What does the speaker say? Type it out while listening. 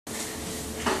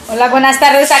Hola, buenas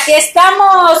tardes. Aquí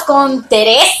estamos con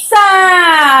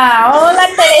Teresa. Hola,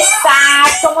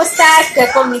 Teresa. ¿Cómo estás?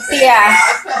 Con mi tía.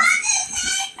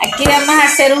 Aquí vamos a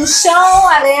hacer un show.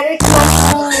 A ver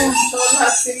cómo.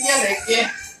 ¿De qué?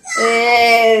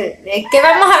 ¿De qué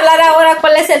vamos a hablar ahora?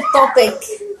 ¿Cuál es el topic?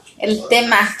 El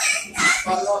tema.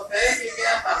 Cuando ustedes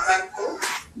quieran hablar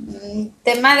tú.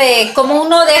 Tema de cómo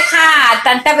uno deja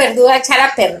tanta verdura echar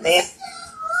a perder.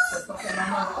 Porque no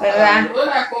nos gusta ¿Verdad? la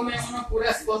verdura, come uno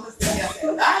puras cosas que se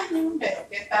hacen daño, pero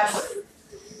 ¿qué tal?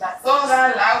 La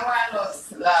soda, el agua,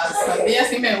 las sandías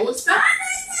sí me gustan,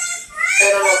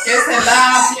 pero lo que es el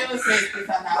apio, el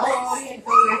zanahoria y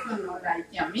todo eso no da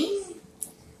que a mí.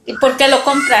 ¿Y por qué lo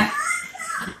compra?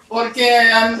 Porque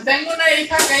tengo una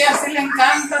hija que a ella sí le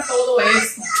encanta todo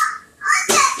eso.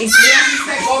 Y Sí, así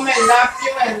se come el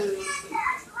apio,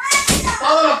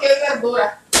 todo lo que es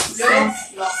verdura. Yo no.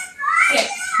 ¿Qué?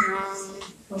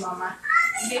 Tu mamá.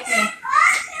 ¿De qué?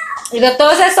 Y de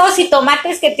todos esos y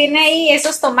tomates que tiene ahí,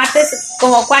 esos tomates,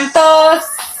 ¿como cuántos?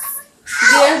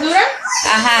 ¿Días duran?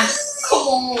 Ajá.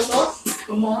 Como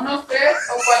unos 3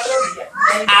 o 4 días.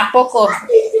 ¿A poco?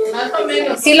 Más o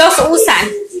menos. Sí los usan.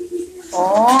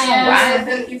 Oh, Yeah, wow.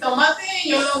 el jitomate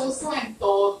yo lo uso en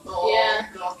todo.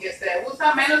 Yeah. Lo que se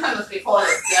usa menos en los frijoles.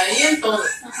 De ahí en todo.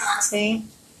 Ajá. Sí.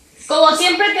 Como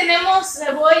siempre tenemos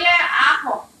cebolla,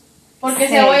 ajo. Porque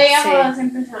Sí, cebolla y ajo sí.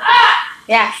 siempre se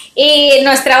Ya. Y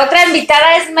nuestra otra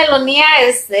invitada es Melonía,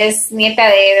 es nieta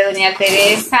de doña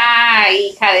Teresa,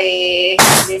 hija de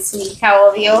su hija,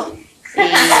 obvio.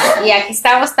 Y aquí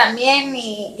estamos también.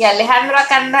 Y Alejandro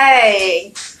acá anda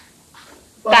de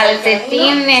Con el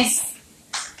calcetines.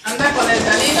 anda con el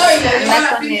canino y le digo a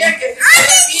Anda la con tía él. que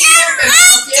sí quiere, pero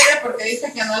no quiere porque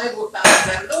dice que no le gustan las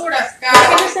verduras, cara.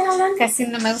 Casi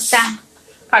no me gusta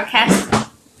podcast.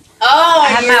 Oh,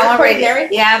 I have my own radio.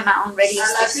 Yeah, my own radio A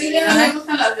la station. tía no le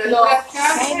gustan las verduras,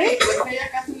 cara, No. y pues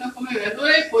ella casi no come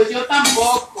verdura y pues yo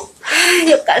tampoco. Ay,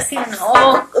 yo casi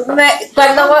no.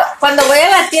 Cuando voy a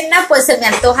la tienda, pues se me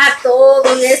antoja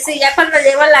todo y eso. Y ya cuando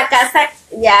llego a la casa,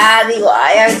 ya digo,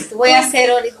 ay, a ver, ¿qué voy a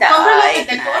hacer ahorita? compra lo Ay, que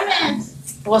te nada. comes.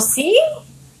 Pues sí,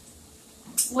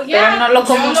 Well, pero yeah. no lo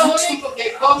como Yo lo mucho. único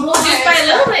que como Just by a es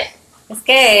little bit. Es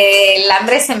que el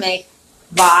hambre se me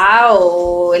va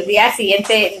o el día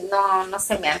siguiente no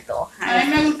se me antoja. a mí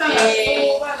me gustan las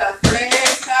uvas, las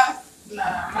fresas,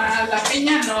 la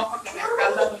piña no, porque me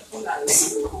escalda mucho la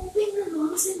lengua.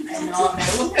 Ay, no, me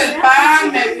gusta el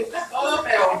pan, me gusta todo,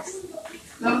 pero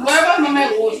los huevos no me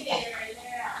gustan.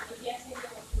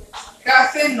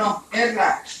 Casi no, es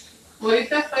raro.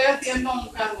 Ahorita estoy haciendo un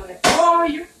caldo de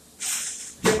pollo,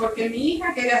 que porque mi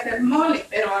hija quería hacer mole,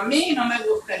 pero a mí no me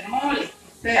gusta el mole,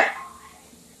 o sea,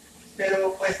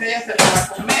 pero pues ella se lo va a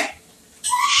comer,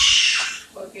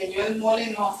 porque yo el mole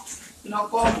no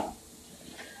como,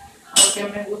 porque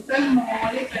me gusta el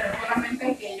mole, pero solamente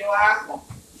el que yo hago,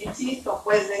 insisto,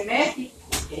 pues de México,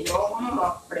 que yo uno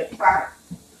lo preparo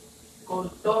con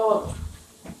todo.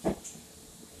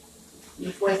 Y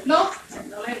pues no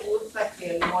me gusta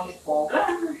que el mole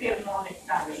poblano, que el mole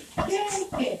sabe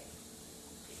qué,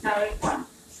 sabe cuánto.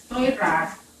 Soy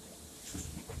rara.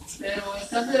 Pero el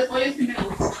caldo de pollo sí me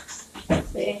gusta.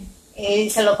 Sí. ¿Y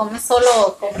se lo come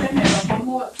solo? Ese me lo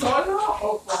como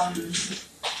solo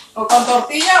o con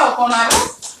tortilla o con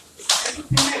arroz. Eso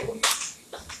sí me gusta.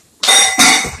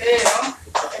 Pero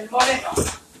el mole no.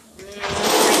 Me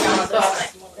encanta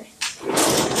el mole.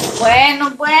 Bueno.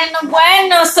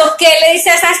 So, ¿qué le dice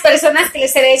a esas personas que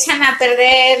se le echan a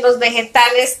perder los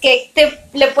vegetales? ¿Qué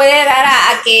le puede dar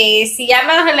a que si ya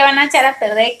no se le van a echar a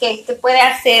perder, qué puede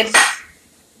hacer?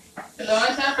 ¿Se lo van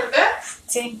a echar a perder?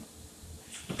 Sí.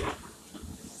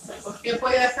 Pues, ¿qué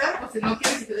puede hacer? Pues si no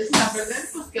quiere que se le echen a perder,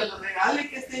 pues que los regale,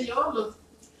 qué sé yo, los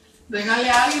regale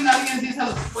a alguien sí se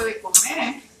los puede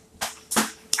comer.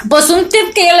 Pues un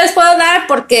tip que yo les puedo dar,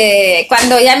 porque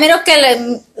cuando ya miro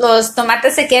que los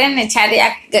tomates se quieren echar,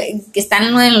 ya que están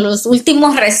en los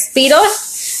últimos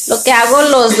respiros, lo que hago,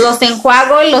 los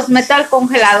enjuago y los meto al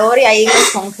congelador y ahí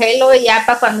los congelo y ya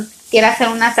para cuando quiera hacer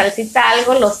una salsita,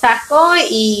 algo, los saco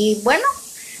y bueno,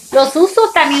 los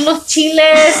uso también los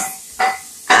chiles,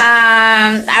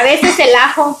 a veces el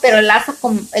ajo, pero el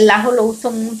ajo lo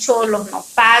uso mucho, los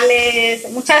nopales,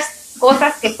 muchas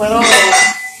cosas que puedo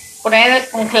poner en el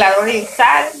congelador y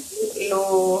usar,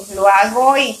 lo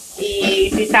hago y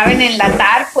si saben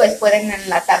enlatar, pues pueden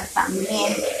enlatar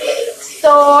también.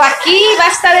 So, aquí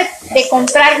basta de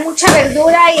comprar mucha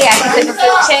verdura y a que se nos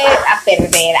eche a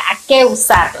perder, a qué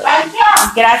usarla.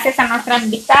 Gracias a nuestra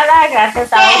invitada,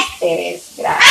 gracias a ustedes. Gracias.